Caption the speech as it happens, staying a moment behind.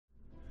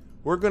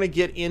we're going to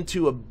get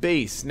into a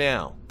base.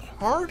 Now,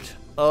 part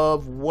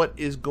of what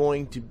is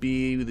going to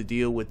be the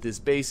deal with this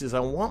base is I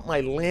want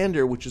my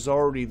lander, which is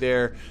already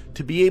there,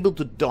 to be able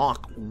to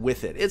dock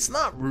with it. It's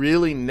not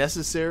really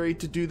necessary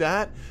to do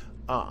that.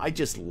 I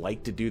just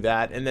like to do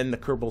that, and then the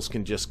Kerbals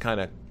can just kind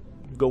of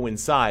go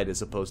inside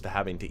as opposed to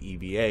having to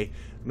EVA.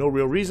 No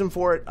real reason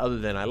for it other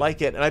than I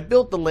like it. And I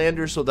built the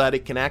lander so that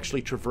it can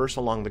actually traverse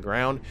along the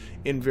ground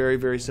in very,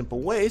 very simple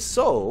ways.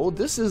 So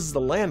this is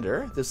the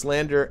lander. This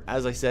lander,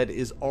 as I said,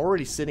 is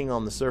already sitting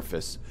on the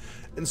surface.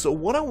 And so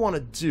what I want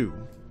to do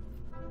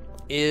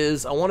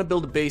is I want to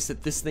build a base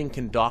that this thing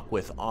can dock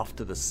with off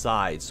to the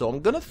side. So I'm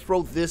going to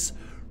throw this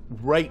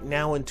right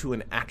now into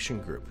an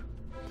action group.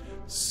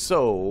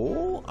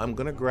 So I'm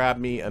going to grab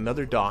me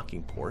another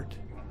docking port.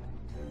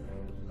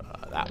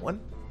 That one.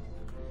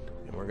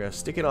 And we're going to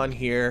stick it on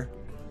here.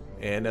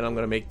 And then I'm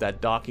going to make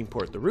that docking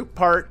port the root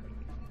part.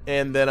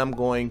 And then I'm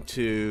going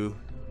to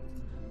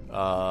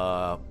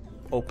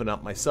open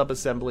up my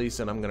sub-assemblies,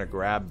 and I'm going to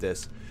grab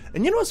this.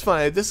 And you know what's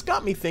funny? This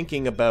got me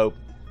thinking about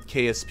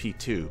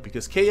KSP2,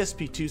 because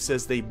KSP2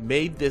 says they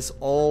made this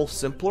all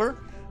simpler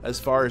as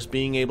far as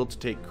being able to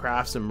take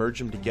crafts and merge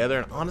them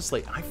together. And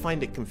honestly, I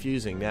find it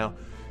confusing. Now,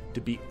 to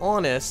be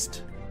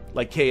honest,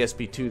 like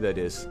KSP2 that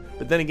is,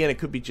 but then again, it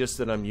could be just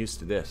that I'm used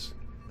to this.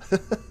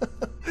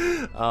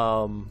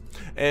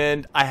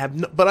 And I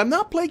have but I've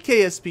not played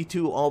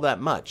KSP2 all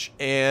that much,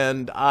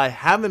 and I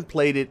haven't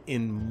played it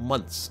in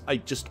months. I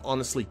just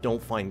honestly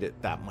don't find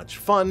it that much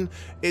fun.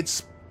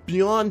 It's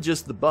beyond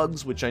just the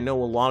bugs, which I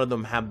know a lot of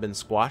them have been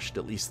squashed,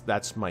 at least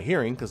that's my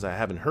hearing, because I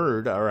haven't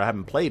heard or I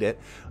haven't played it.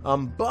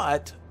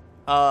 But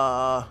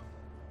what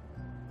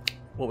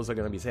was I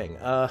going to be saying?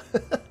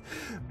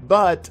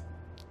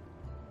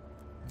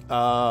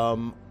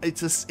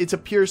 It's a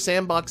pure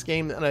sandbox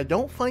game, and I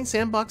don't find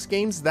sandbox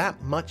games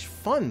that much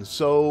fun.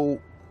 So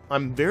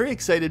I'm very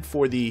excited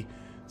for the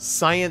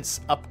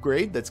science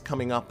upgrade that's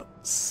coming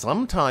up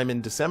sometime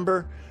in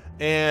December.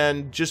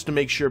 And just to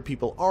make sure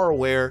people are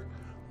aware,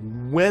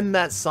 when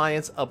that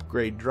science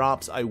upgrade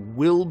drops, I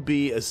will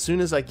be, as soon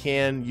as I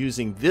can,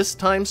 using this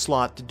time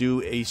slot to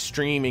do a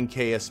stream in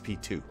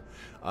KSP2.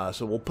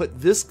 So we'll put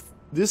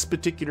this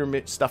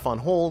particular stuff on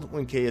hold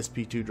when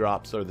KSP2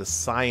 drops, or the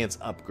science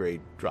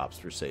upgrade drops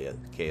for, say,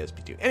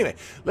 KSP2. Anyway,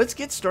 let's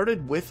get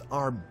started with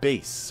our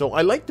base. So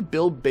I like to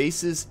build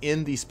bases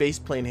in the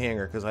spaceplane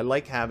hangar because I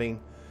like having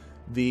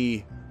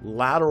the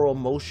lateral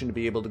motion to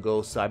be able to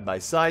go side by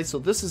side. So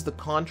this is the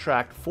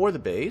contract for the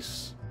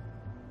base.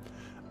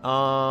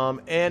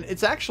 And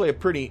it's actually a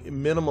pretty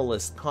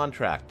minimalist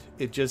contract.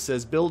 It just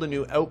says build a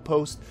new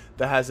outpost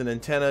that has an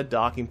antenna,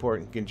 docking port,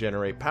 and can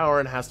generate power,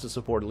 and has to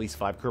support at least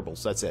 5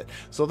 kerbals. That's it.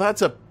 So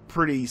that's a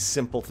pretty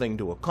simple thing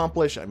to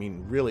accomplish. I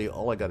mean, really,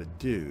 all I got to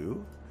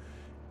do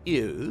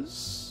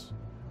is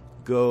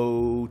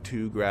go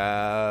to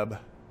grab,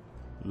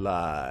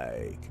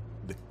 like,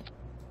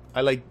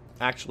 I like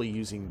actually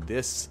using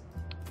this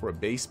for a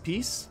base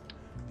piece.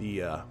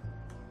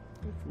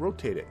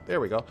 Rotate it. There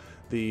we go.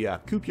 The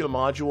cupola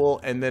module,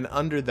 and then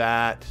under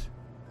that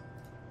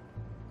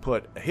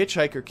put a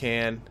hitchhiker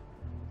can.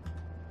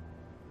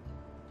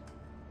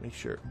 Make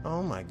sure.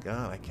 Oh my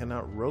god, I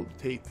cannot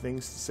rotate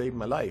things to save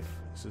my life.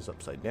 This is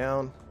upside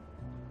down.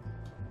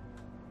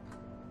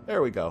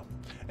 There we go.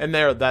 And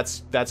there,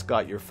 that's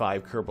got your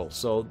 5 kerbals.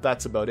 So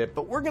that's about it.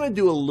 But we're gonna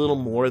do a little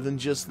more than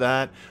just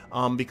that,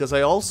 because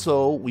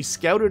we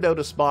scouted out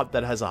a spot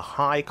that has a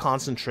high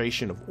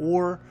concentration of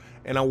ore,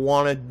 and I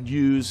want to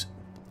use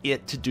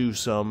it to do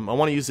I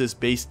want to use this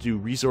base to do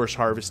resource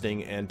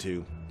harvesting and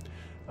to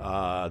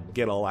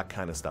get all that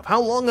kind of stuff.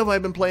 How long have I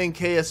been playing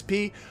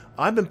KSP?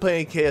 I've been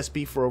playing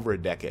KSP for over a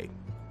decade.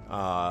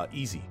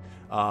 Easy.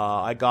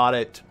 I got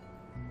it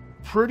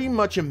pretty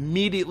much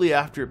immediately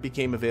after it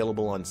became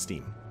available on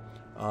Steam,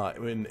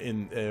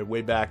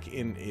 way back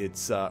in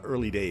its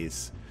early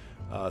days.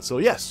 So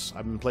yes,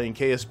 I've been playing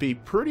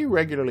KSP pretty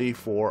regularly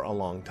for a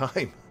long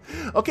time.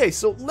 Okay,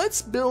 so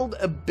let's build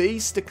a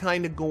base to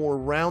kind of go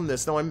around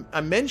this. Now, I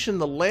mentioned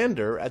the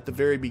lander at the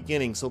very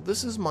beginning, so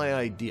this is my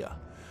idea.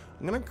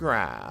 I'm going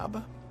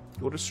to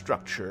go to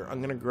structure, I'm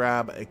going to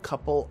grab a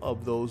couple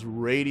of those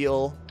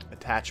radial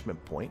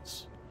attachment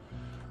points,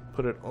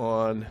 put it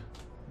on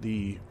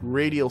the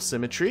radial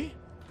symmetry,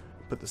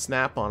 put the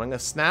snap on. I'm going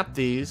to snap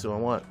these,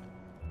 so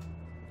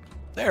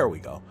there we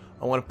go.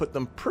 I want to put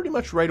them pretty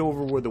much right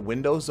over where the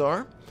windows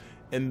are.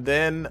 And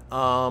then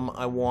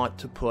I want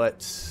to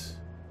put,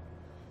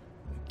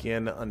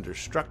 again, under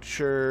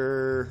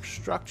structure,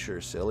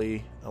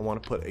 silly. I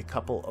want to put a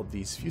couple of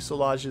these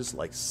fuselages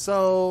like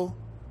so.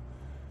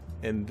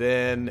 And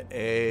then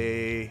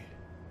a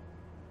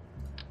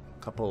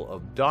couple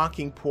of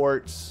docking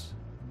ports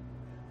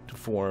to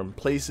form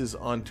places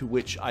onto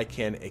which I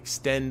can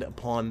extend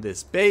upon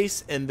this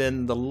base. And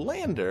then the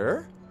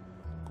lander,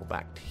 go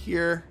back to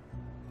here.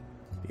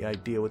 The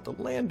idea with the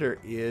lander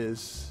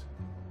is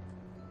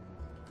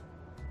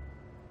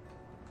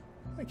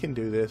I can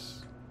do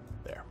this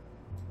there.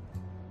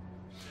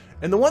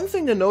 And the one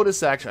thing to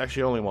notice,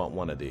 actually I only want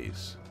one of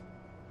these.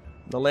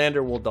 The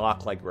lander will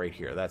dock like right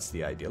here. That's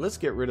the idea. Let's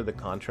get rid of the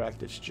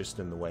contract. It's just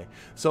in the way.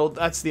 So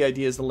that's the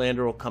idea, is the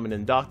lander will come in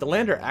and dock. The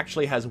lander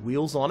actually has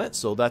wheels on it,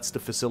 so that's to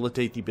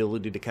facilitate the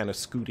ability to kind of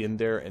scoot in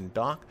there and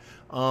dock.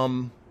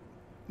 And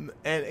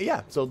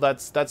yeah, so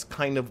that's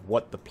kind of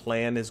what the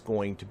plan is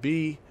going to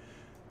be.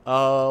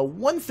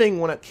 One thing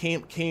when it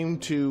came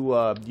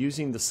to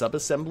using the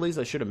sub-assemblies,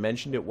 I should have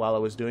mentioned it while I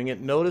was doing it,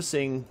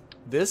 noticing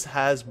this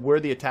has where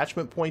the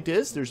attachment point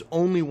is. There's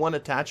only one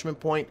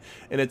attachment point,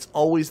 and it's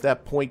always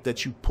that point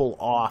that you pull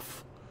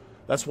off.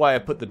 That's why I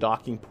put the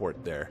docking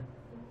port there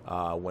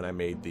when I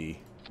made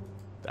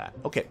that.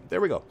 Okay,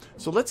 there we go.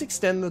 So let's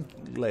extend the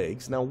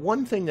legs. Now,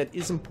 one thing that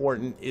is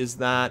important is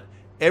that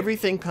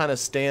everything kind of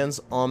stands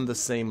on the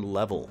same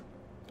level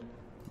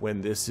when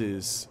this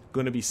is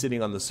going to be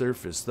sitting on the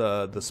surface.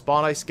 The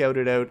spot I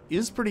scouted out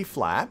is pretty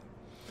flat,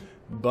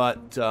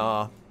 but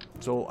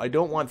so I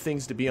don't want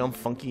things to be on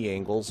funky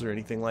angles or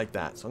anything like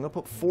that. So I'm going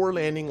to put 4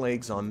 landing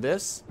legs on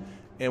this.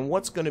 And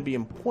what's going to be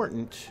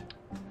important,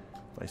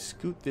 if I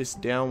scoot this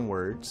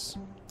downwards,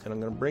 and I'm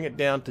going to bring it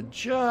down to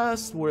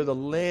just where the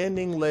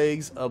landing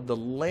legs of the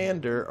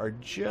lander are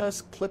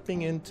just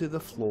clipping into the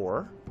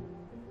floor.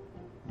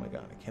 Oh my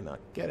god, I cannot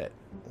get it.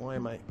 Why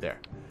am I there?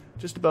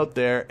 Just about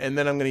there. And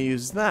then I'm going to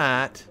use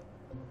that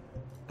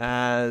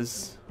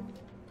as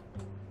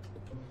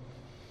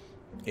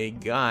a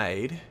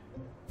guide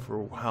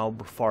for how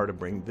far to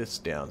bring this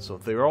down. So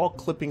if they're all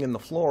clipping in the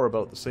floor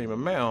about the same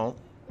amount,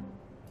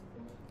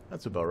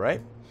 that's about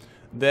right,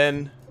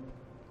 then,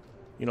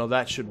 you know,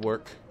 that should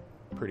work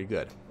pretty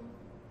good.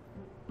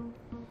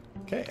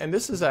 Okay, and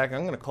this is, I'm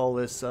going to call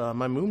this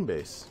my moon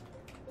base.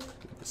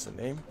 Give this a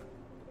name.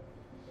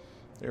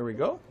 There we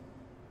go.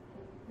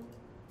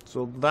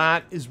 So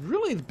that is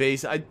really the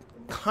base. I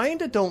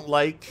kind of don't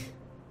like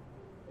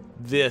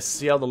this.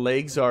 See how the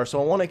legs are?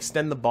 So I want to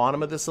extend the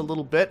bottom of this a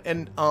little bit.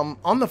 And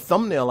on the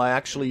thumbnail, I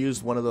actually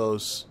used one of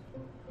those.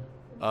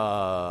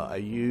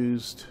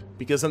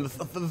 Because on the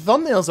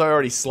thumbnails, I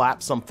already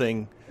slapped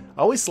something.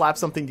 I always slap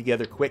something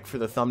together quick for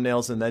the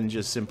thumbnails and then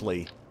just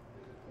simply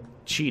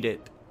cheat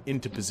it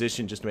into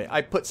position. Just to make,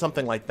 I put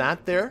something like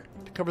that there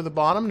to cover the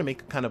bottom to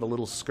make kind of a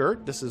little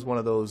skirt. This is one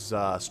of those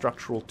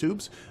structural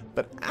tubes.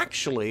 But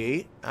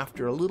actually,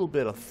 after a little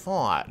bit of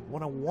thought,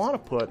 what I want to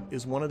put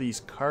is one of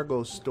these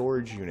cargo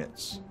storage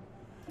units.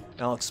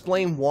 And I'll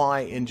explain why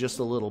in just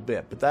a little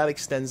bit. But that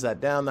extends that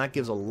down. That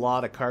gives a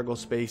lot of cargo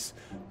space.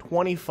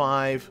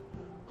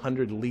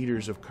 2,500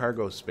 liters of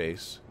cargo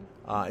space.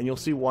 And you'll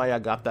see why I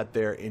got that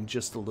there in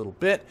just a little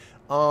bit.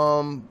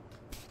 I'm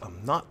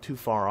not too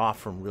far off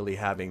from really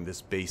having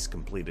this base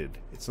completed.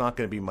 It's not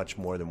going to be much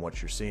more than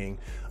what you're seeing.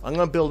 I'm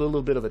going to build a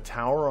little bit of a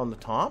tower on the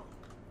top.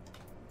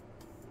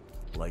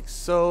 Like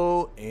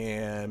so,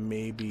 and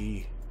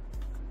maybe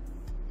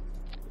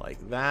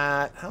like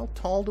that. How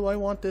tall do I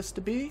want this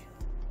to be?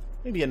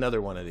 Maybe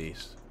another one of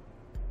these.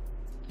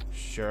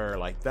 Sure,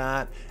 like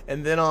that.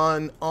 And then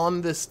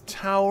on this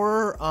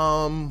tower,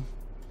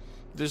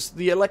 there's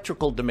the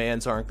electrical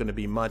demands aren't going to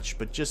be much,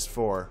 but just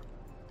for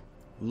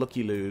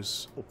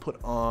looky-loos, we'll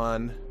put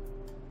on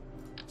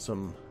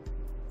some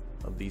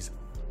of these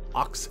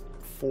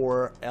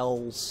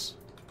aux4Ls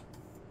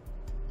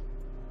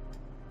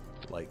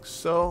like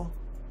so.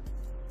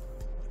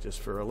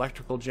 Just for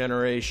electrical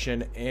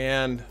generation.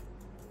 And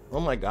oh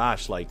my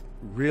gosh, like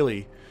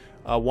really,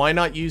 why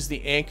not use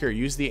the anchor?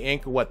 Use the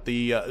anchor. What,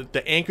 the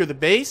anchor the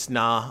base?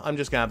 Nah, I'm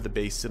just gonna have the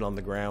base sit on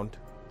the ground.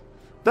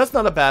 That's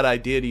not a bad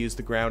idea to use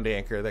the ground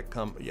anchor that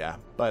yeah,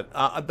 but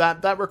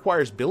that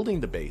requires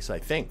building the base, I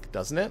think,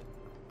 doesn't it?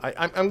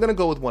 I'm gonna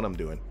go with what I'm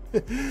doing.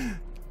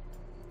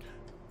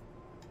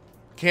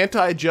 Can't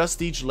I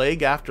adjust each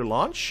leg after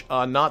launch?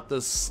 Not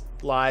the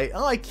slide.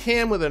 Oh, I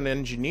can with an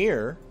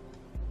engineer.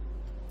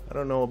 I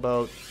don't know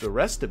about the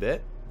rest of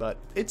it, but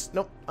it's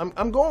nope.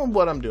 I'm going with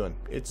what I'm doing.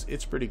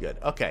 It's pretty good.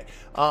 Okay,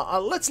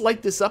 let's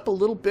light this up a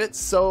little bit.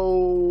 So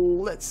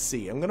let's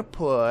see. I'm gonna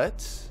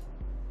put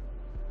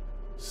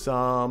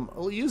some.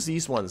 I'll use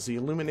these ones, the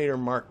Illuminator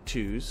Mark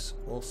IIs.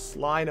 We'll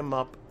slide them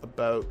up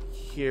about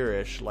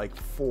here-ish, like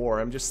 4.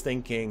 I'm just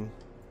thinking,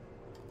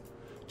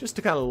 just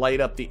to kind of light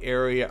up the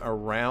area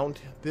around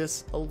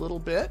this a little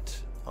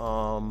bit.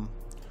 The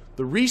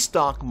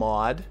ReStock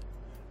mod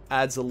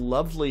adds a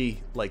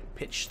lovely like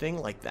pitch thing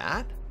like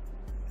that,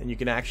 and you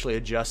can actually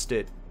adjust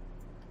it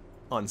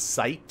on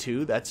site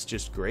too. That's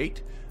just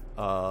great.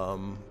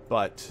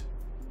 But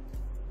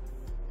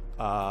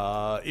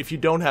if you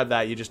don't have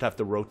that, you just have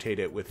to rotate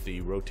it with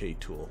the rotate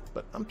tool.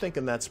 But I'm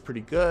thinking that's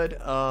pretty good.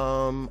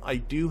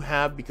 I do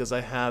have, because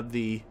I have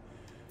the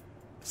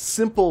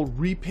simple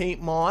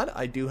repaint mod,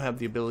 I do have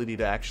the ability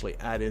to actually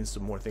add in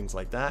some more things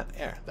like that.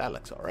 There, that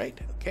looks all right.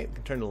 Okay, we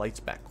can turn the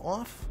lights back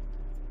off.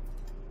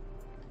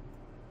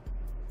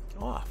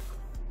 Off.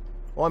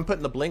 Oh, I'm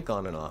putting the blink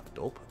on and off.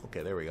 Dope.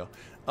 Okay, there we go.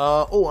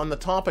 Oh, on the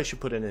top I should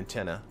put an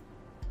antenna.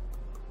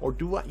 Or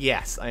do I?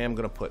 Yes, I am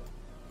going to put...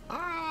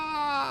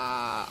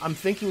 I'm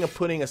thinking of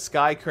putting a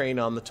sky crane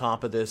on the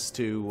top of this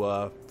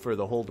to for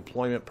the whole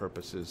deployment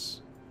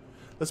purposes.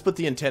 Let's put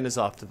the antennas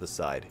off to the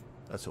side.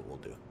 That's what we'll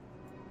do.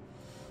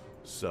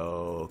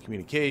 So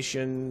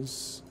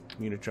communications,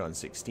 Communitron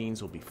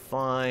 16s will be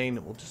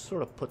fine. We'll just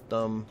sort of put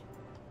them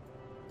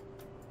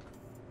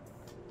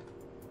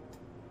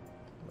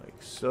like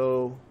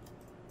so.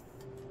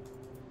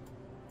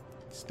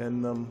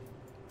 Extend them.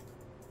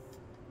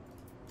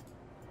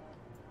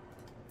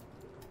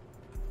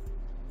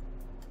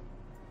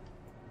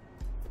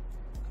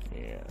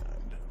 And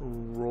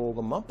roll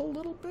them up a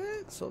little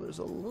bit. So there's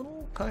a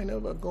little kind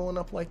of a going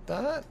up like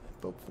that.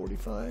 About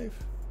 45.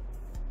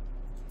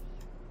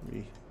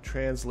 We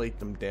translate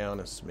them down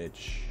a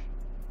smidge.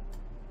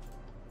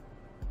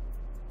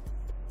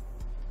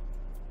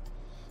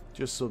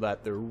 Just so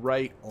that they're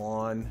right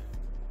on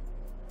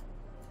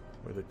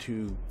where the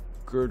two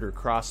girder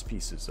cross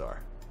pieces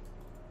are.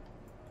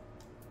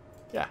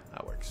 Yeah,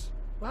 that works.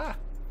 Ah.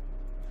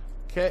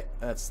 Okay,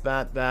 that's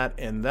that,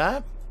 and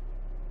that.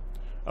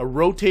 A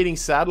rotating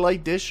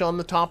satellite dish on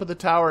the top of the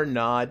tower?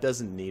 Nah, it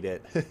doesn't need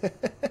it.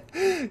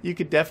 You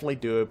could definitely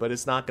do it, but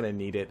it's not going to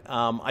need it.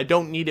 I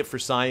don't need it for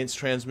science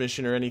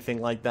transmission or anything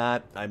like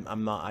that.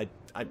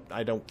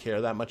 I don't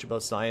care that much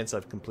about science.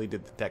 I've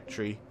completed the tech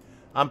tree.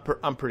 I'm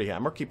pretty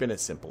happy. We're keeping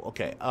it simple.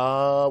 Okay.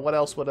 What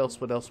else?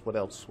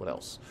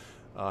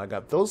 I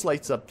got those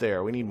lights up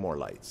there. We need more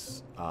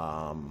lights.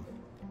 A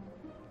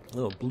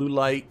little blue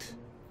light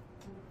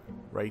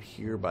right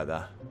here by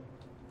the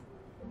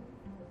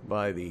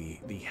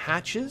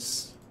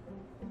hatches.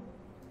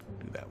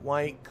 Do that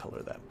white,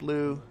 color that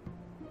blue,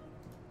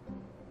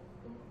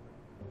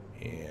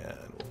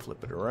 and we'll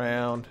flip it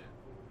around.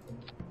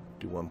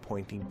 Do one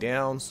pointing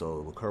down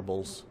so the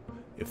Kerbals,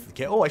 if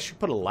the oh, I should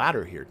put a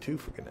ladder here too,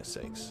 for goodness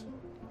sakes.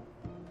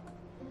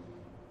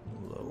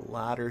 A little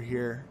ladder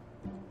here.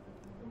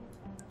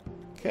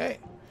 Okay,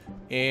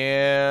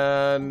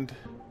 and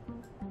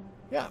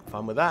yeah,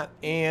 fun with that.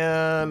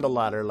 And a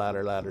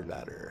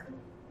ladder.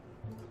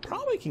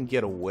 Probably can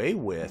get away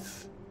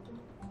with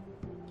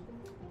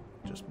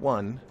just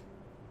one.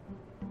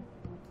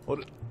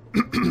 What?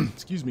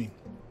 Excuse me.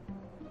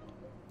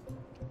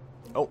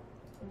 Oh,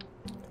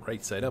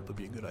 right side up would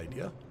be a good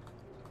idea.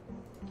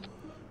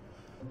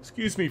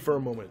 Excuse me for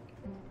a moment.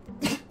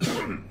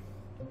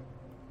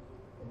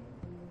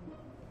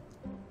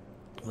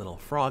 Little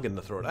frog in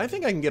the throat. I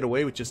think I can get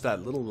away with just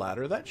that little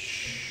ladder. That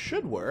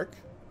should work.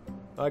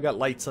 I got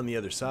lights on the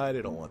other side.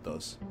 I don't want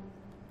those.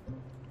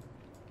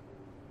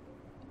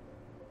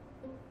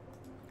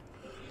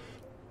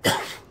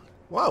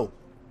 Whoa.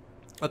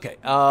 Okay.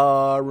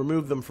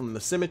 Remove them from the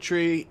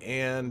symmetry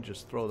and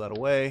just throw that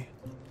away.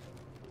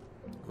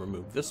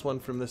 Remove this one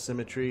from the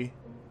symmetry.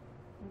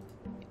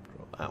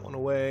 Throw that one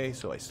away.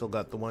 So I still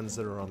got the ones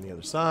that are on the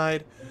other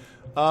side.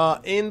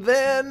 And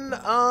then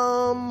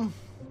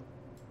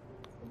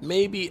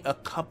maybe a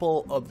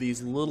couple of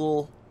these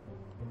little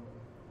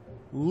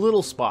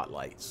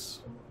spotlights.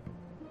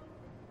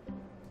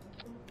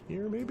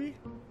 Here maybe?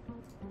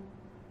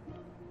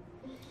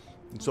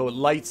 And so it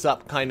lights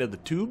up kind of the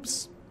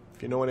tubes,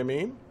 if you know what I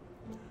mean.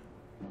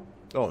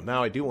 Oh,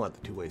 now I do want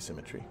the two-way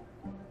symmetry.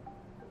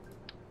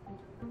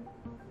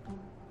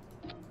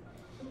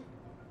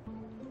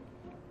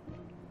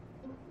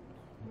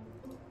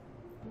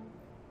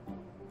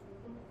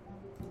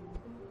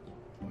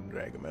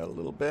 Drag them out a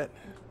little bit.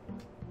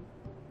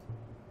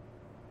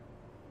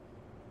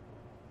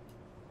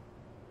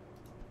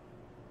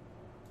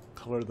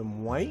 Color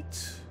them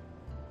white.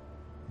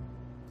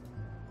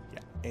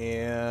 Yeah.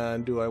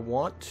 And do I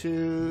want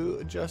to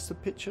adjust the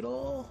pitch at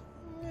all?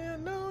 Yeah,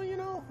 no, you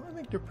know, I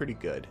think they're pretty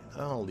good.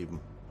 I'll leave them.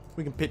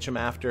 We can pitch them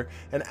after.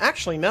 And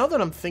actually, now that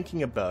I'm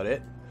thinking about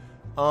it,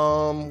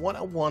 what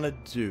I want to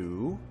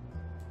do,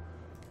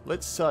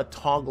 let's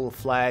toggle a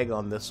flag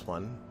on this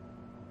one.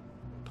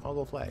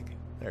 Toggle flag.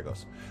 There it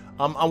goes.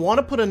 I want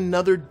to put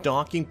another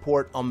docking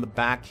port on the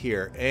back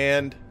here.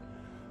 And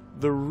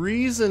the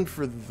reason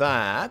for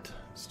that,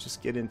 let's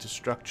just get into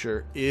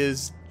structure,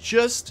 is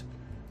just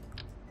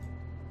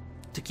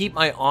to keep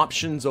my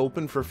options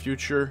open for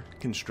future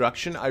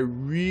construction. I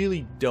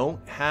really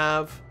don't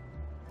have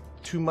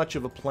too much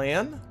of a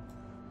plan.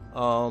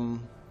 That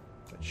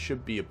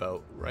should be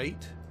about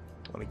right.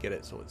 I want to get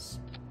it so it's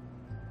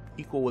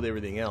equal with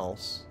everything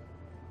else.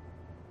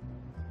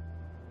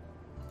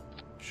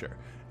 Sure.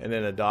 And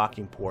then a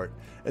docking port.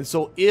 And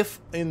so if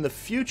in the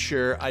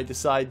future I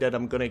decide that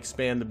I'm going to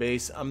expand the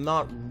base, I'm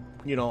not,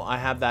 you know, I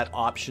have that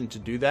option to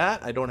do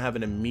that. I don't have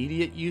an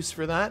immediate use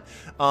for that.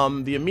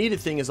 The immediate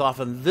thing is off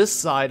on this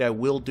side, I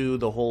will do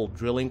the whole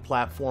drilling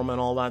platform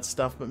and all that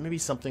stuff, but maybe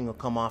something will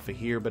come off of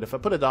here. But if I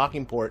put a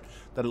docking port,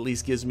 that at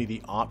least gives me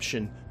the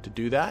option to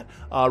do that.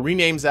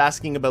 Rename's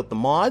asking about the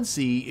mods.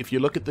 See, if you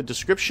look at the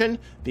description,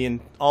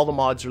 all the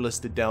mods are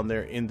listed down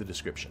there in the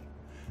description.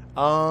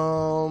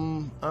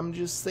 I'm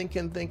just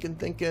thinking. I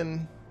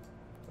can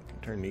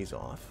turn these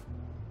off.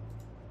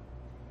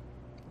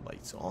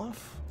 Lights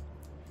off.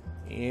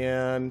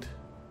 And,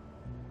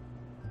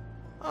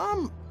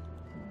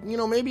 you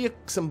know, maybe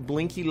some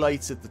blinky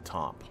lights at the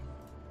top.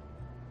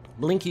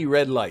 Blinky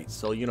red lights,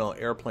 so, you know,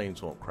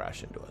 airplanes won't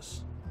crash into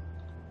us.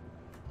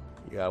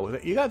 You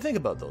gotta think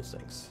about those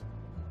things.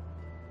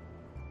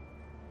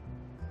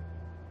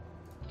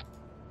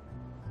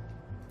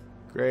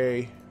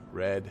 Gray,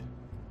 red,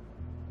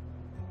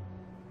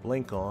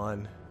 blink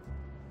on.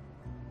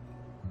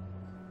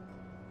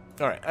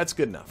 Alright, that's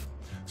good enough.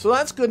 So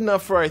that's good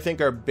enough for, I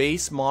think, our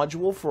base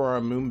module for our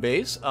moon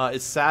base.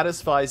 It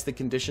satisfies the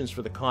conditions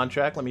for the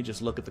contract. Let me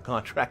just look at the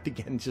contract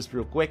again just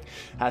real quick.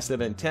 Has to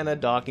have antenna,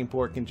 docking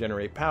port, can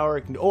generate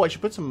power. Oh, I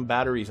should put some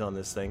batteries on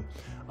this thing.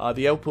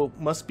 The output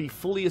must be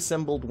fully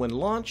assembled when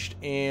launched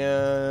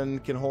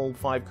and can hold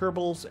 5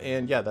 kerbals.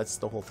 And yeah, that's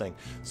the whole thing.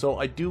 So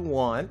I do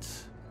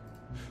want...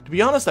 To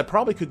be honest, I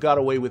probably could got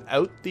away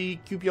without the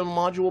Cupion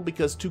module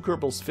because 2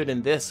 kerbals fit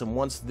in this, and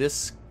once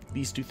these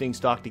two things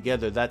dock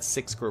together, that's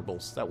 6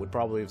 kerbals. That would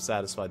probably have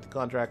satisfied the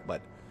contract,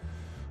 but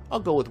I'll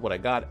go with what I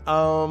got.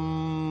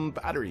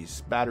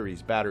 Batteries.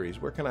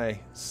 Where can I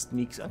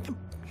sneak?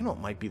 You know, it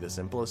might be the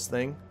simplest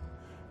thing.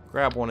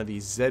 Grab one of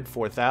these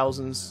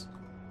Z4000s.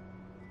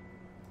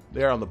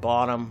 There on the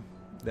bottom.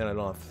 Then I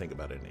don't have to think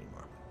about it anymore.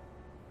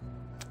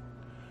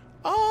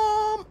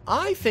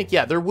 I think,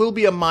 yeah, there will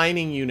be a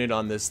mining unit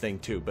on this thing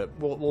too, but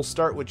we'll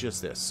start with just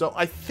this. So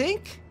I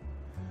think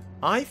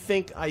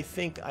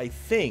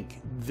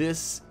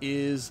this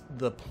is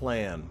the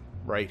plan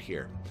right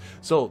here.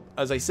 So,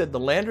 as I said, the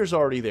lander's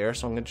already there,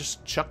 so I'm going to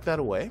just chuck that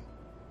away.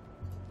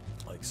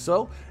 Like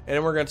so. And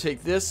then we're going to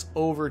take this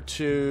over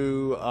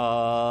to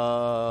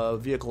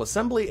vehicle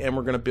assembly, and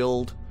we're going to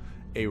build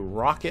a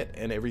rocket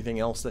and everything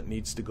else that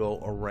needs to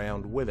go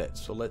around with it.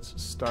 So let's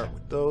start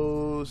with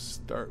those.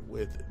 Start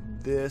with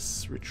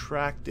this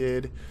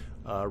retracted.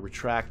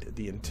 Retract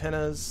the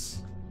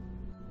antennas.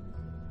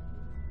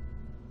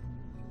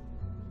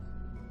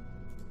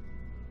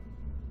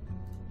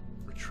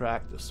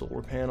 Retract the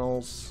solar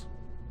panels.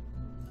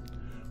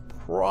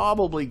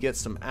 Probably get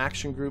some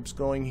action groups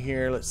going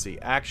here. Let's see,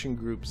 action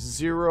group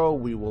 0.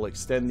 We will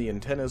extend the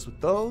antennas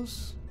with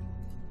those.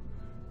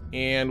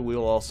 And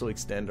we'll also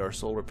extend our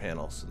solar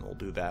panels, and we'll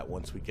do that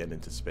once we get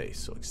into space.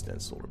 So extend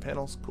solar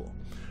panels, cool.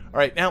 All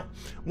right, now,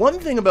 one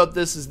thing about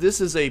this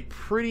is a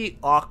pretty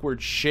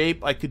awkward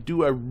shape. I could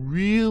do a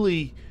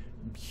really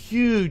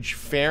huge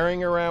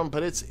fairing around,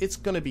 but it's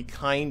going to be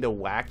kind of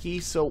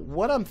wacky. So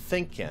what I'm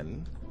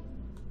thinking,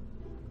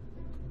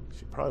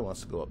 she probably wants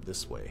to go up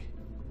this way.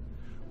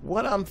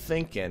 What I'm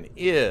thinking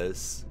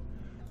is,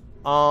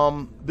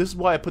 this is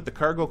why I put the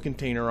cargo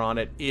container on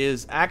it,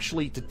 is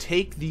actually to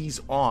take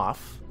these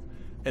off.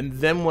 And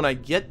then when I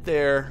get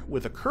there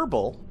with a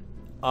Kerbal,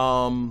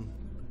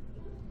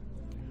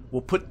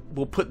 we'll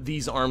put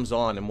these arms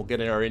on, and we'll get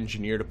our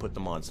engineer to put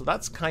them on. So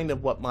that's kind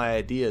of what my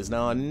idea is.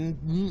 Now,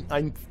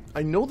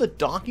 I know the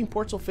docking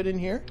ports will fit in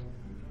here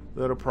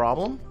without a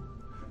problem,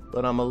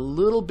 but I'm a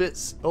little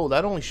bit... Oh,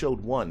 that only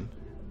showed one.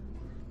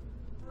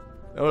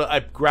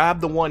 I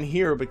grabbed the one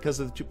here because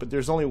of the two, but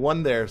there's only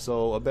one there,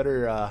 so I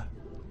better...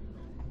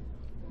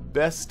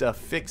 best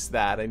fix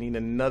that. I need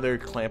another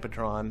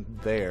clampetron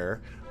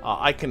there.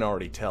 I can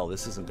already tell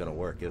this isn't going to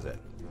work, is it?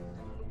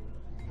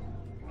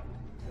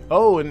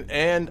 Oh,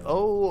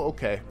 oh,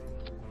 okay.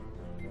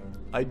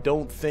 I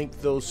don't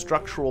think those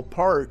structural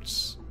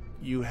parts,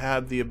 you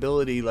have the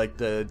ability, like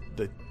the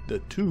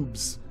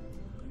tubes.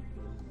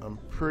 I'm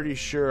pretty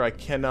sure I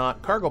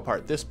cannot... Cargo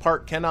part. This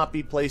part cannot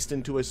be placed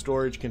into a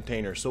storage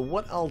container. So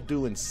what I'll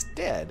do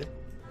instead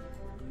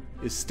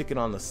is stick it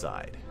on the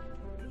side.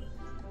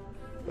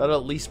 That'll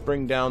at least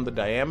bring down the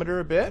diameter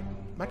a bit.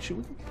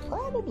 Actually, we can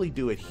probably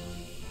do it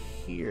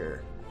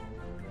here.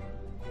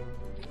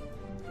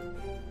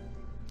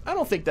 I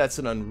don't think that's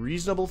an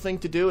unreasonable thing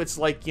to do. It's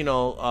like, you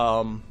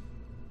know,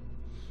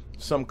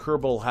 some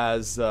Kerbal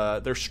has,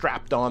 they're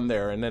strapped on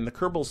there, and then the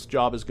Kerbal's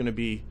job is going to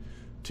be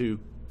to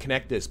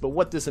connect this. But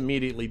what this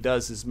immediately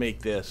does is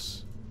make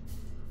this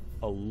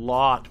a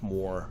lot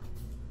more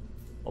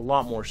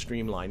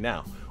streamlined.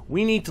 Now,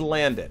 we need to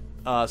land it.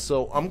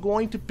 So I'm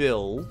going to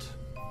build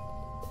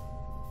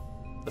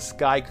a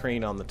sky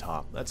crane on the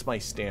top. That's my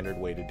standard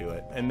way to do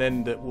it. And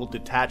then we'll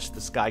detach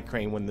the sky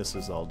crane when this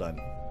is all done.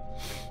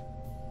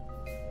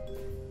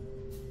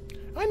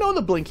 I know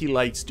the blinky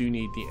lights do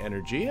need the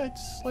energy.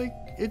 It's like,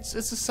 it's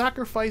a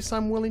sacrifice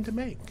I'm willing to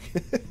make.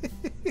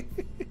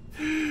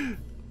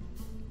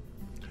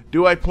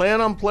 Do I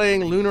plan on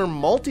playing Lunar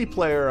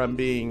multiplayer, I'm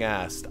being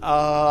asked.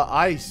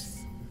 I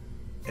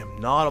am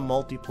not a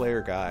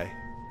multiplayer guy.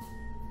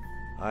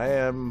 I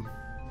am,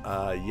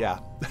 yeah.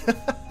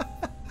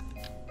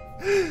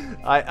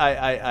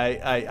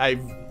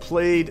 I've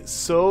played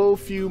so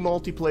few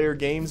multiplayer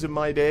games in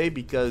my day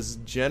because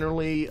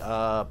generally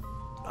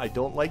I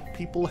don't like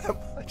people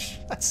that much.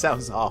 That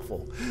sounds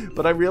awful,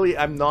 but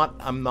I'm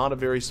not a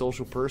very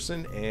social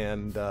person,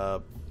 and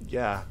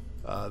yeah,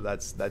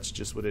 that's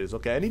just what it is.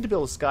 Okay, I need to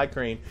build a sky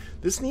crane.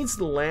 This needs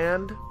to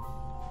land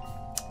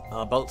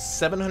about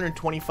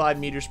 725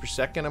 meters per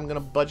second. I'm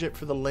gonna budget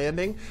for the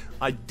landing.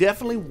 I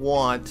definitely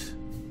want...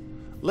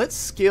 Let's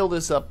scale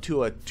this up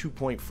to a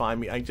 2.5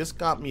 meter. I just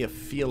got me a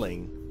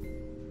feeling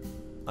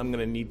I'm going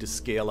to need to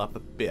scale up a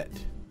bit.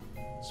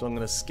 So I'm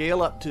going to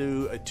scale up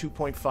to a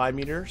 2.5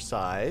 meter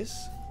size.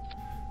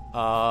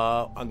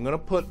 I'm going to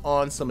put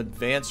on some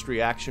advanced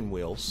reaction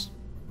wheels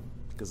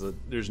because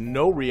there's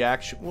no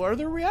reaction. Well, are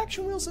there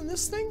reaction wheels in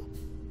this thing?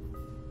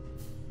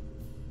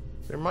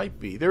 There might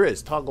be. There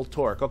is. Toggle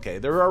torque. Okay,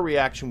 there are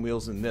reaction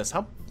wheels in this.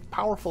 How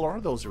powerful are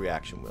those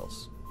reaction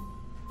wheels?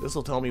 This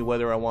will tell me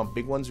whether I want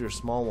big ones or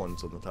small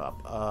ones on the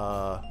top.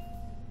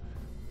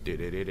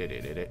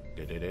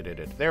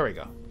 There we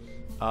go.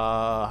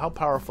 How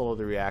powerful are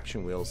the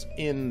reaction wheels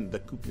in the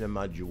Coupe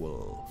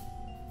module?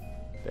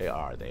 They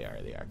are.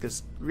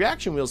 Because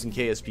reaction wheels in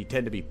KSP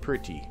tend to be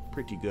pretty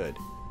good.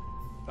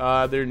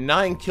 They're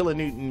 9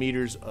 kilonewton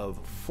meters of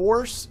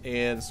force,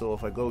 and so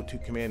if I go to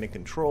command and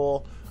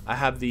control, I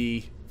have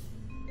the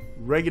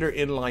regular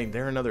inline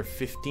there, another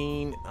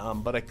 15,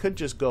 but I could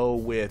just go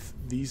with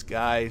these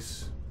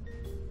guys.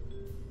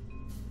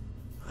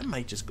 I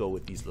might just go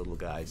with these little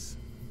guys.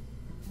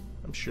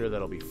 I'm sure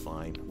that'll be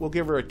fine. We'll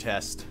give her a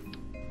test.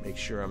 Make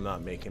sure I'm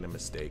not making a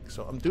mistake.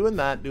 So I'm doing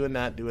that. And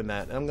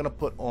I'm going to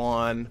put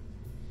on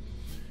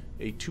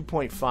a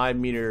 2.5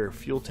 meter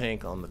fuel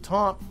tank on the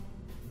top.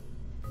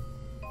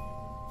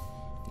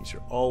 These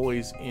are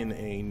always in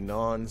a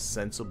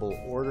non-sensible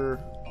order.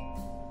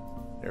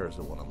 There's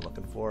the one I'm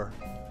looking for.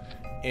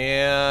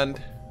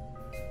 And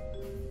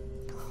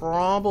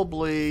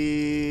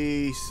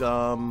probably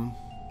some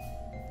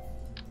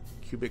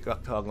cubic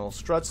octagonal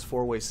struts,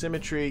 4-way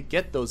symmetry.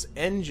 Get those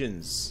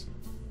engines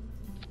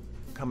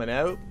coming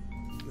out.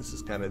 This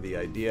is kind of the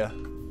idea.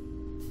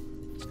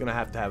 It's gonna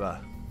have to have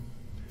a,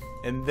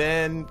 and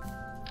then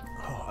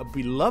it'd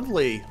be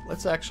lovely.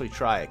 Let's actually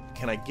try it.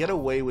 Can I get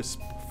away with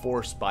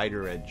 4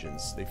 spider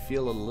engines? They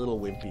feel a little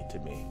wimpy to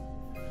me.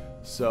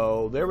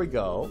 So there we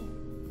go.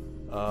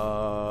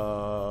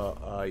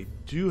 I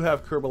do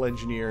have Kerbal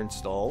Engineer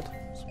installed.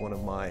 It's one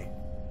of my.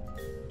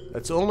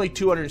 That's only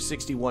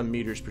 261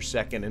 meters per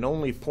second and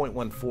only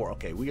 0.14.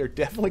 Okay, we are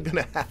definitely going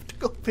to have to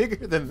go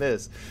bigger than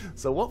this.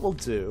 So what we'll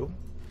do,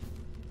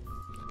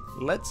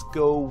 let's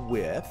go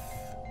with,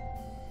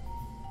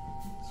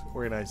 let's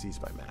organize these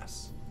by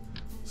mass.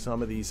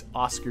 Some of these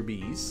Oscar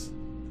Bs.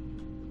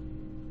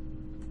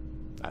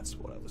 That's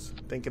what I was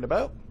thinking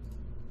about.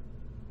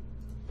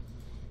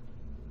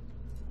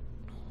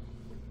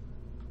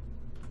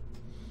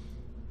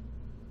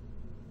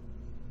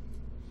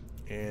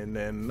 And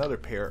then another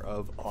pair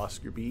of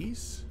Oscar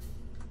Bs,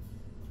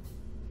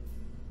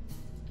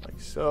 like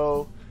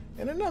so,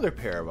 and another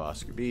pair of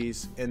Oscar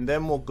Bs, and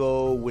then we'll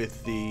go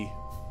with the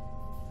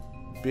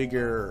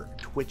bigger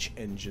twitch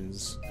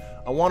engines.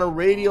 I want a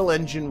radial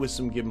engine with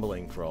some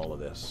gimbaling for all of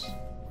this.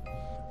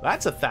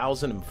 That's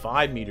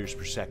 1,005 meters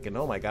per second.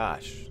 Oh my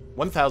gosh,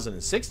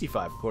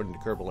 1,065 according to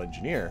Kerbal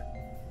Engineer.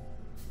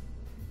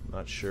 I'm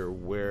not sure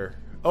where.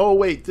 Oh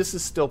wait, this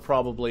is still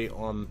probably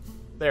on.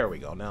 There we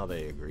go. Now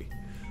they agree.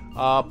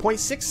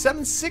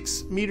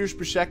 0.676 meters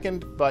per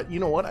second, but you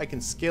know what? I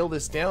can scale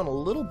this down a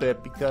little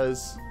bit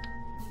because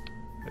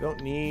I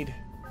don't need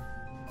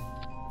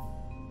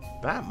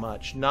that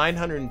much.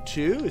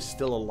 902 is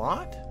still a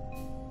lot.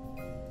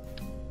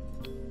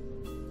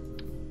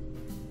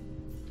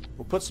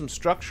 We'll put some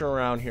structure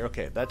around here.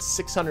 Okay, that's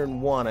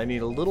 601. I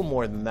need a little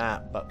more than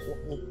that, but what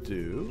we'll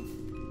do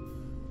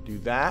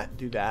that.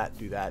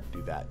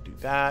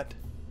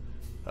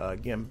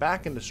 Again,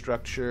 back into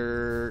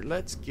structure.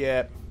 Let's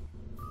get.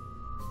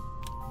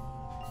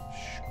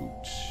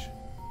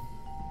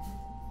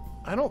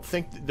 I don't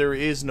think there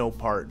is no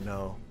part,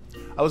 no.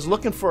 I was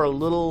looking for a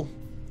little,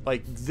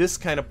 like this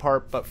kind of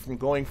part, but from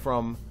going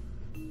from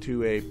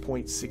to a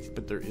 0.6,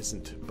 but there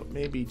isn't. But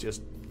maybe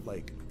just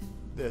like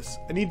this.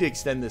 I need to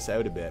extend this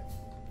out a bit.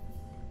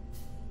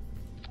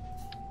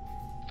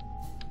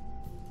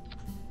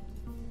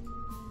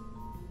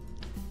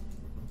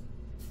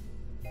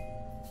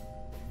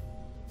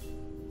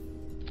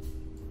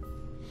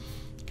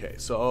 Okay,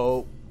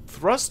 so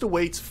thrust to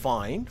weight's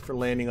fine for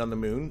landing on the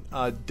moon.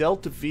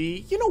 Delta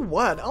V, you know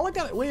what? All I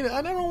got. Wait,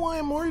 I don't know why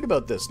I'm worried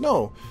about this.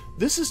 No,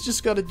 this has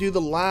just got to do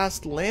the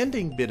last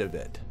landing bit of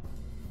it.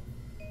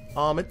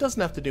 It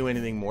doesn't have to do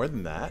anything more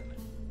than that.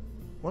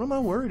 What am I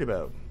worried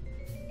about?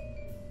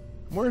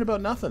 I'm worried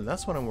about nothing.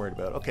 That's what I'm worried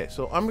about. Okay,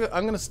 so I'm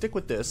gonna stick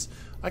with this.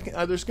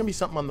 There's gonna be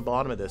something on the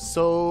bottom of this.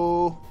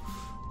 So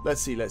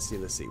let's see.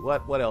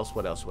 What else?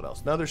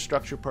 Another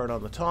structure part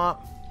on the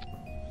top.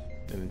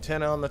 An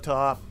antenna on the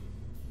top.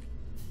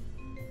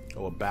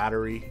 Oh, a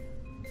battery.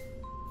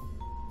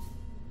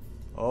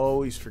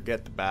 Always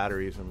forget the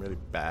batteries. I'm really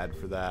bad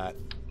for that.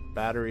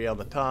 Battery on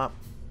the top.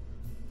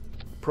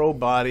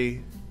 Probe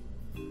body.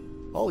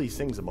 All these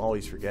things I'm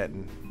always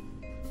forgetting.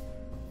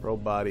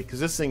 Probe body. Because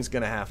this thing's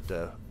going to have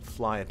to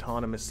fly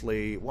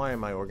autonomously. Why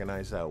am I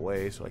organized that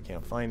way? So I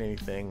can't find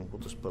anything.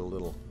 We'll just put a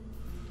little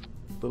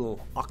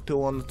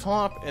octo on the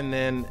top and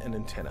then an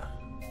antenna.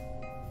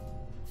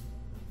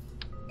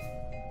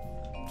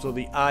 So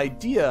the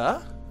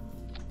idea,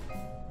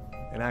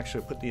 and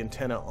actually put the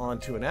antenna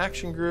onto an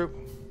action group.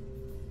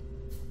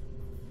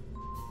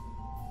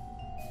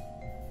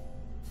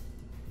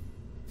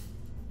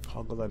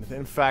 Toggle that.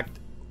 In fact,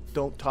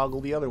 don't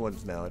toggle the other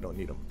ones now. I don't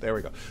need them. There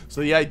we go.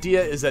 So the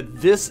idea is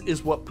that this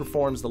is what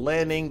performs the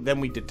landing. Then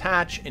we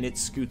detach and it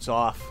scoots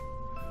off.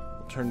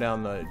 We'll turn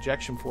down the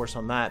ejection force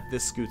on that.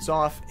 This scoots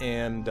off,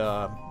 and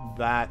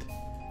that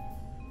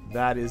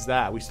is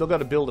that. We still got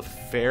to build a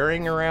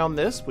fairing around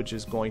this, which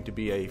is going to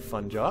be a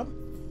fun job.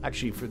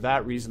 Actually, for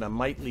that reason, I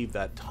might leave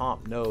that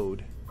top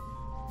node.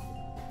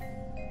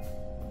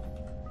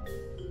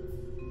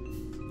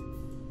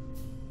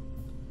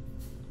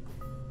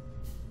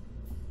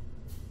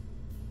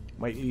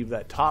 Might leave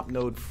that top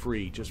node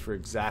free just for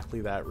exactly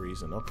that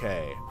reason.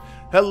 Okay.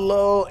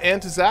 Hello,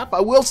 Antizap.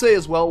 I will say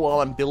as well, while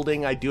I'm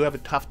building, I do have a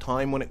tough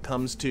time when it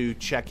comes to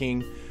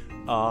checking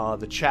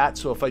the chat.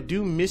 So if I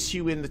do miss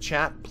you in the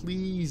chat,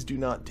 please do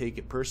not take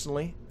it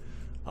personally.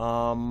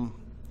 I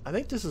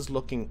think this is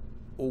looking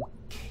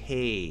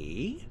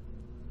okay.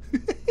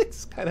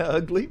 It's kind of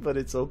ugly, but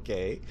it's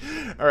okay.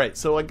 All right,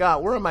 so I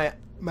got, where am I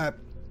at?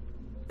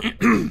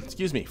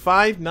 Excuse me,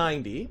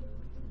 590.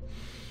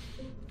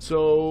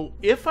 So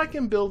if I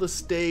can build a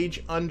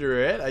stage under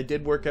it, I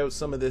did work out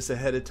some of this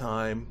ahead of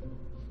time,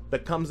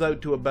 that comes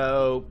out to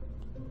about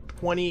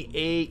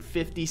 28,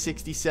 50,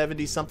 60,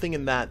 70, something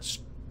in that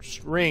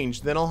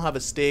range. Then I'll have a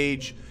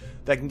stage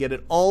that can get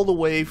it all the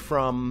way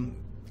from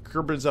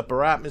Kerbal's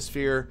upper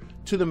atmosphere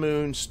to the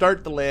moon,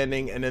 start the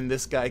landing, and then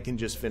this guy can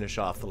just finish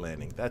off the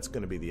landing. That's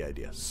going to be the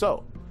idea.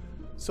 So,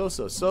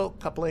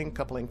 coupling.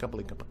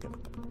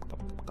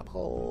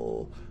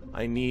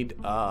 I need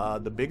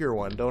the bigger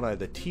one, don't I?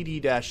 The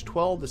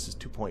TD-12. This is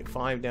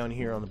 2.5 down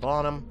here on the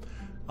bottom.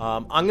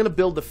 I'm going to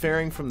build the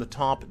fairing from the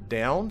top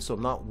down, so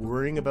I'm not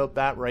worrying about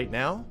that right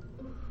now.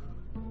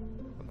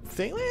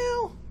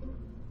 Well,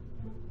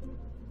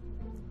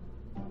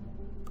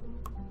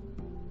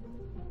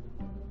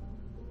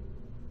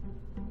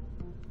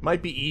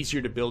 might be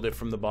easier to build it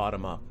from the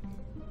bottom up.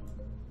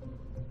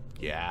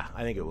 Yeah,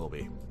 I think it will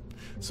be.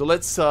 So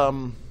let's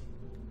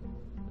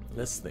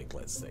think.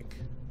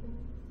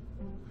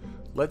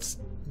 Let's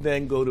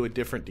then go to a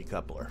different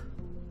decoupler.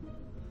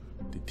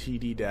 The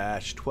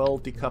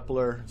TD-12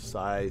 decoupler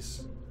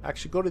size.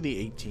 Actually, go to the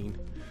 18.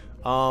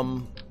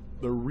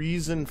 The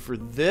reason for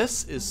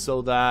this is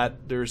so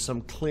that there's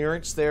some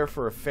clearance there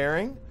for a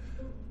fairing.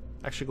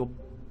 Actually, go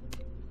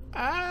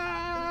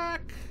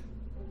back.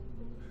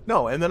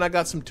 No, and then I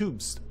got some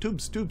tubes.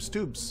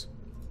 Tubes.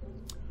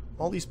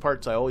 All these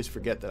parts I always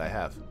forget that I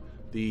have.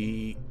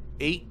 The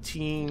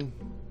 18.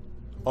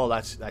 Oh,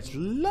 that's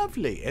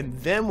lovely. And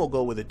then we'll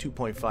go with a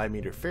 2.5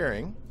 meter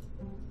fairing.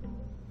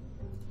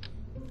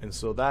 And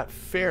so that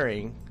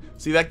fairing,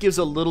 see, that gives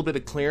a little bit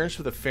of clearance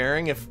for the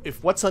fairing.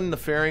 If what's on the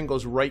fairing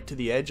goes right to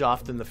the edge,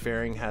 often the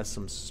fairing has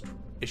some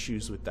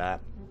issues with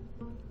that.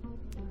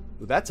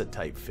 Ooh, that's a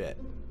tight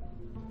fit.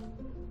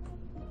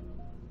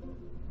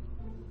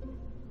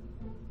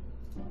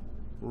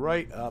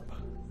 Right up.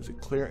 Is it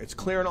clear? It's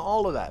clearing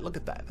all of that. Look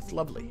at that. It's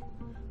lovely.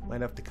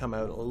 Might have to come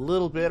out a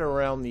little bit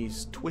around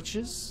these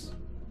twitches.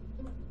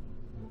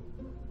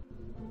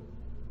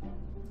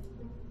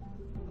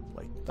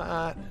 Like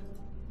that.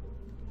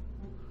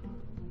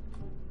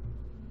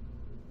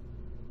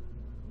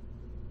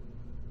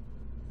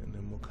 And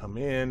then we'll come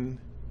in.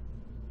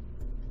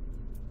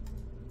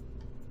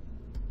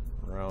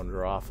 Round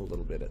her off a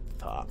little bit at the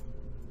top.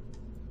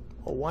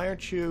 Oh, why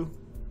aren't you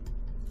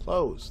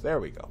closed? There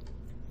we go.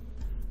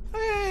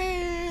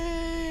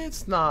 Hey,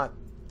 it's not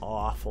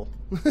awful.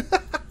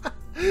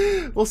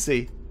 We'll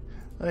see.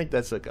 I think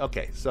that's okay.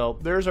 Okay, so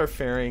there's our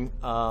fairing.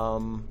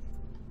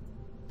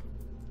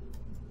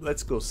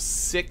 Let's go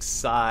 6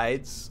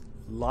 sides,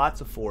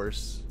 lots of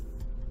force.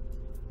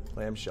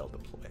 Clamshell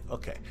deploy.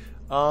 Okay.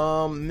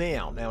 Now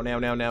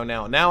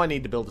I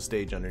need to build a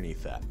stage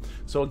underneath that.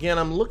 So again,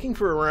 I'm looking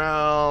for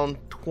around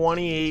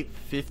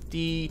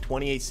 2850,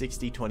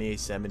 2860,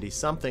 2870,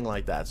 something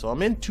like that. So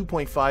I'm in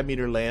 2.5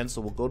 meter land,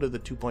 so we'll go to the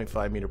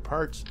 2.5 meter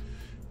parts,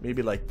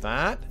 maybe like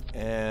that,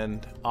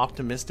 and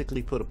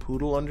optimistically put a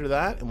poodle under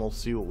that, and we'll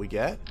see what we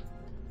get.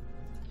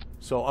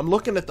 So I'm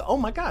looking at the, oh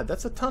my god,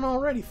 that's a ton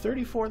already,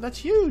 34, that's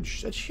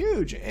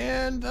huge,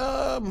 and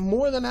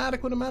more than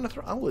adequate amount of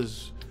I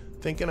was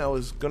thinking I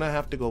was gonna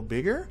have to go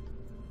bigger.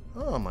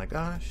 Oh my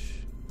gosh,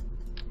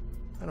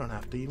 I don't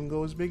have to even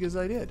go as big as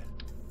I did.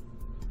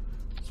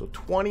 So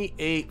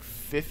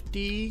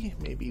 2850,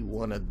 maybe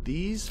one of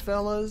these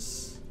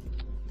fellas.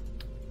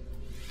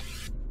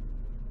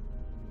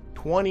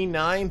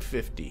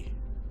 2950.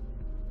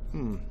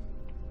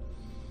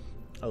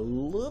 A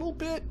little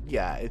bit,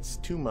 yeah, it's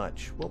too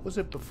much. What was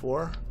it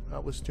before?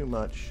 That was too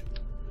much.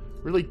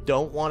 Really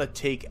don't want to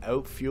take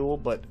out fuel,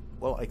 but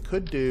well, I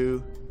could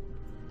do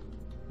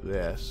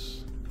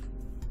this.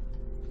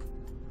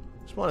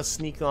 Just want to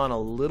sneak on a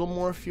little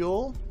more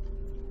fuel.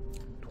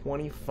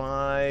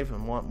 25,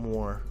 and want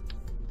more.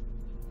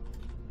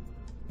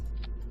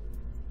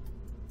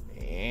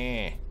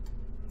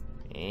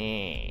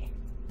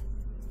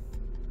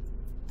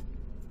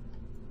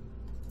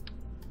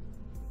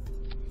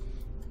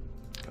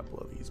 Couple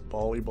of these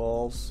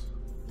volleyballs.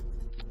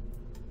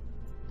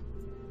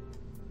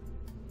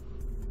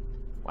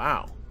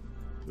 Wow,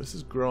 this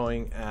is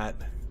growing at.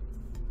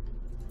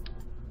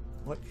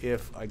 What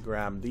if I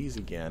grab these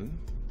again?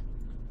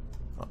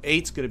 Oh,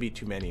 8's going to be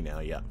too many now,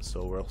 yeah.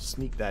 So we'll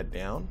sneak that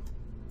down.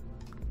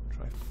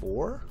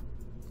 4.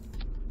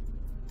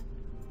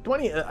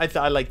 20.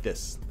 I like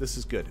this. This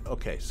is good.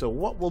 Okay, so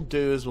what we'll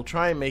do is we'll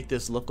try and make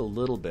this look a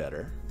little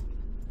better.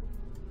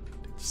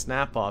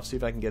 Snap off. See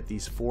if I can get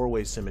these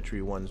 4-way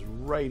symmetry ones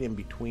right in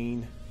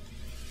between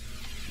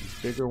these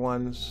bigger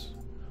ones.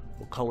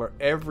 We'll color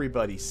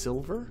everybody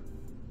silver.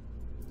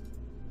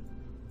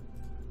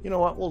 You know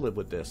what? We'll live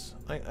with this.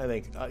 I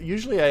think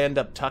usually I end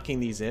up tucking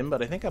these in,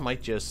 but I think I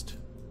might just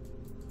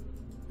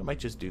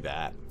do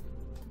that.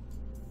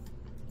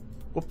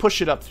 We'll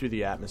push it up through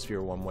the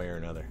atmosphere one way or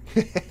another.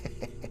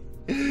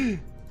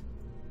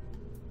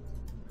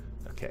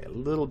 Okay, a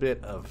little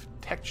bit of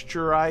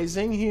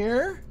texturizing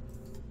here.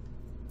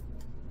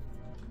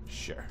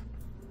 Sure.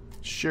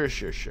 Sure.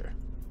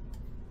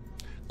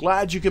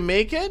 Glad you can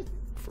make it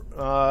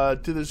to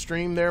the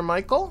stream there,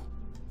 Michael.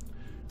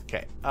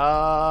 Okay.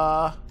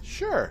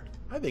 Sure.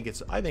 I think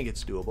it's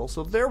doable.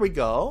 So there we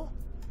go.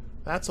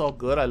 That's all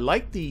good. I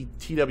like the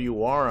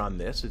TWR on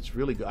this. It's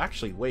really good.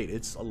 Actually, wait,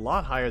 it's a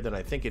lot higher than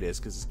I think it is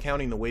because it's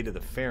counting the weight of the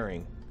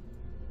fairing.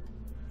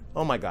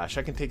 Oh my gosh,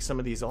 I can take some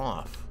of these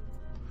off.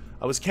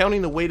 I was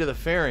counting the weight of the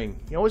fairing.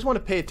 You always want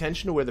to pay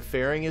attention to where the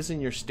fairing is in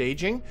your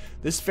staging.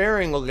 This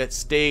fairing will get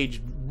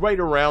staged right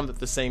around at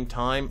the same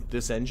time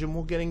this engine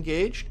will get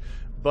engaged.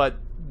 But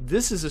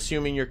this is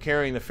assuming you're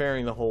carrying the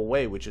fairing the whole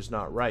way, which is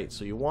not right.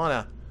 So you want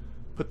to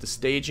put the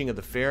staging of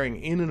the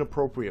fairing in an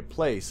appropriate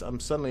place. I'm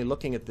suddenly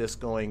looking at this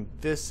going,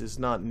 this is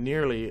not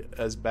nearly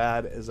as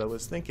bad as I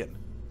was thinking.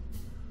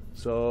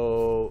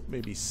 So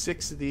maybe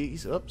 6 of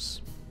these.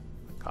 Oops.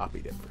 I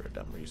copied it for a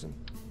dumb reason.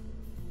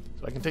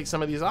 So I can take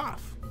some of these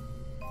off.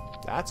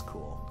 That's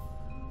cool.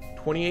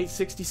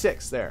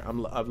 2866 there.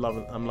 I'm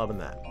loving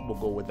that. We'll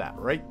go with that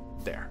right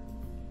there.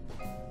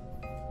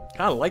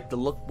 Kind of like the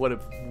look what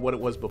it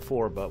was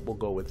before, but we'll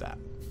go with that.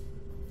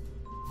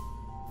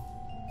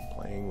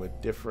 Playing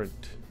with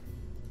different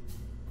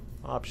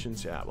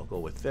options. Yeah, we'll go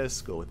with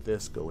this, go with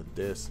this, go with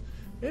this.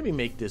 Maybe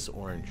make this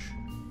orange.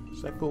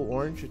 Does that go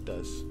orange? It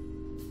does.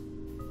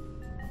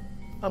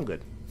 I'm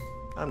good.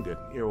 I'm good.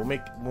 Here, we'll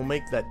make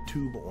that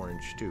tube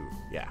orange too.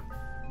 Yeah.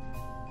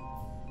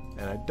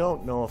 And I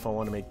don't know if I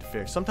want to make the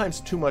fair. Sometimes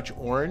too much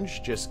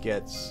orange just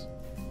gets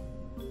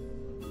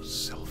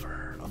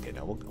silver. Okay,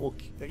 now we'll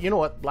you know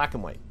what? Black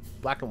and white.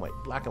 Black and white.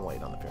 Black and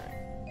white on the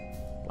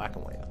fairing. Black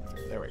and white on the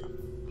fairing. There we go.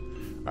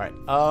 All right.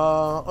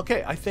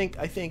 Okay. I think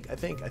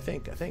that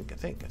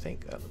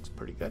looks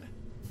pretty good.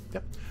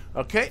 Yep.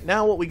 Okay.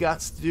 Now what we got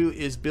to do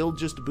is build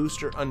just a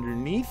booster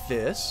underneath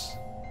this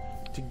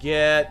to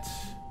get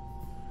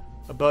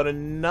about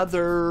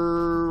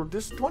another.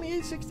 This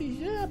 2860.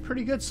 Yeah,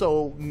 pretty good.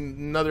 So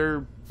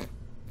another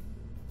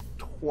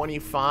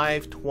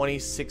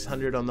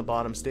 2600 on the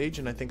bottom stage,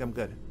 and I think I'm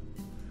good.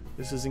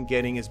 This isn't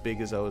getting as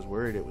big as I was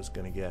worried it was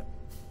going to get.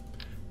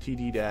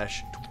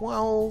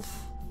 TD-12.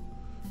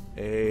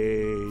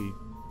 A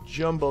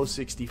Jumbo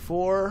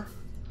 64.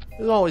 This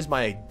is always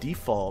my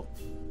default,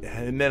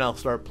 and then I'll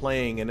start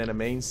playing, and then a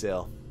main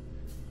sail.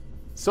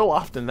 So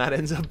often that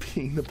ends up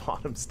being the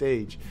bottom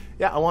stage.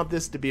 Yeah, I want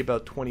this to be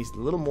about 20, a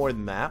little more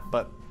than that,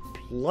 but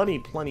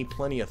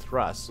plenty of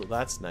thrust, so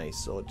that's nice.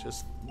 So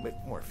just a bit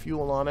more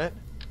fuel on it.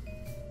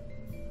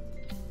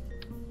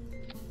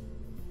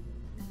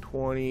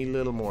 20,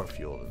 little more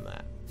fuel than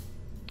that.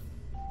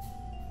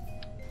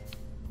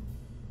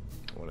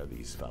 One of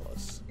these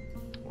fellas.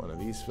 One of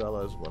these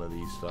fellas, one of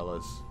these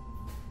fellas.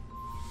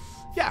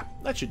 Yeah,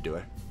 that should do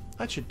it.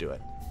 That should do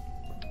it.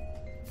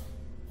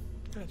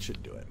 That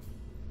should do it.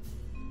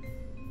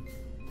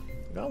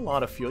 Got a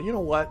lot of fuel. You know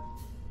what?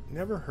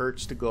 Never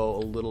hurts to go a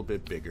little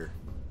bit bigger.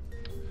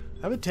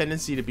 I have a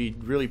tendency to be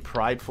really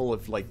prideful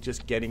of like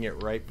just getting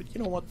it right, but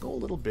you know what? Go a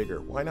little bigger.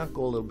 Why not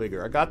go a little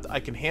bigger? I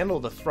can handle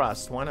the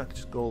thrust. Why not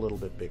just go a little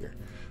bit bigger?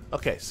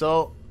 Okay,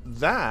 so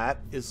that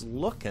is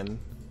looking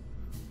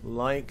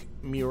like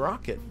me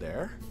rocket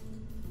there.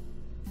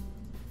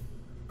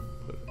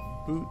 Put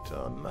a boot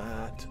on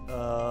that.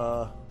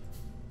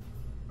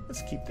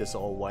 Let's keep this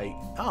all white.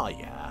 Oh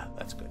yeah,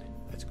 that's good.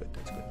 That's good.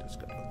 That's good. That's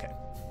good. Okay.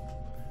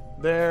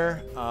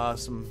 There,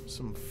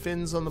 some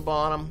fins on the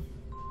bottom.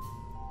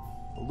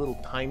 Little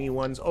tiny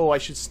ones. Oh, I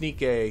should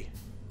sneak a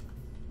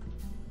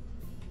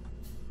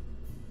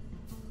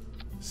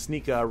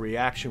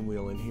reaction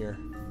wheel in here.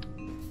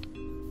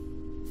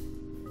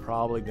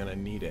 Probably gonna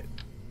need it.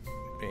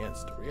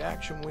 Advanced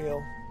reaction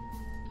wheel.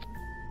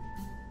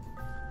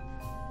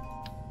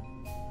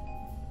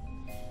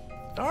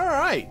 All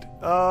right.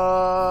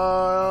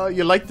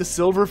 You like the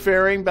silver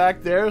fairing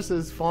back there?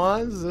 Says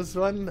Fonz. This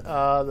one,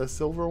 the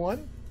silver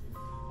one.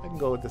 I can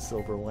go with the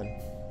silver one.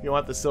 If you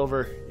want the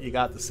silver, you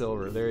got the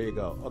silver. There you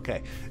go.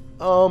 Okay.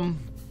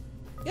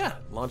 Yeah,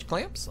 launch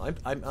clamps.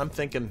 I'm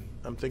thinking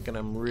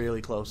I'm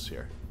really close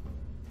here.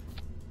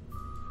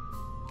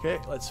 Okay,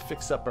 let's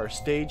fix up our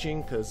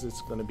staging because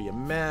it's going to be a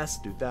mess.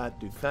 Do that,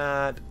 do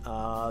that.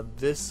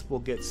 This will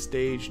get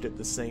staged at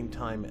the same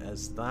time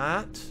as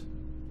that.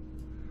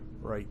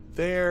 Right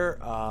there.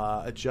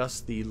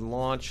 Adjust the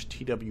launch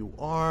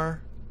TWR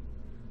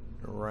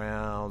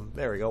around,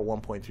 there we go,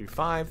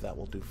 1.35. That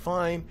will do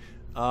fine.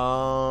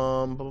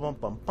 No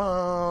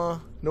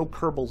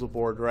Kerbals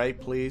aboard, right?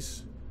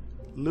 Please.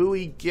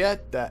 Louis,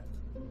 get that.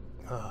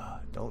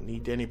 Don't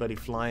need anybody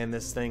flying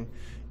this thing.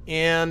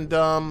 And,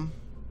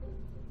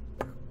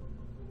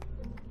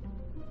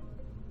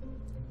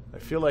 I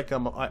feel like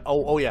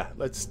oh yeah,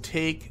 let's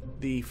take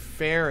the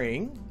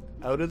fairing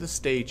out of the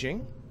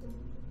staging.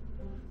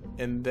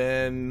 And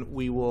then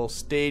we will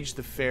stage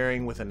the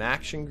fairing with an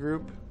action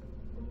group.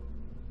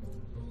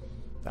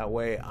 That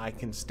way I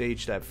can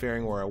stage that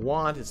fairing where I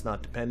want. It's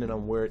not dependent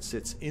on where it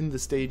sits in the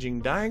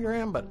staging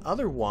diagram, but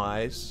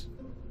otherwise,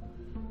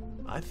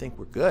 I think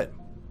we're good.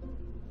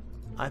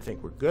 I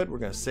think we're good. We're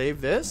going to save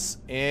this,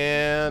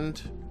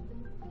 and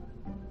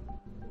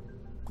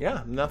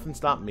yeah, nothing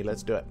stopping me.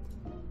 Let's do it.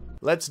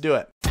 Let's do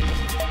it.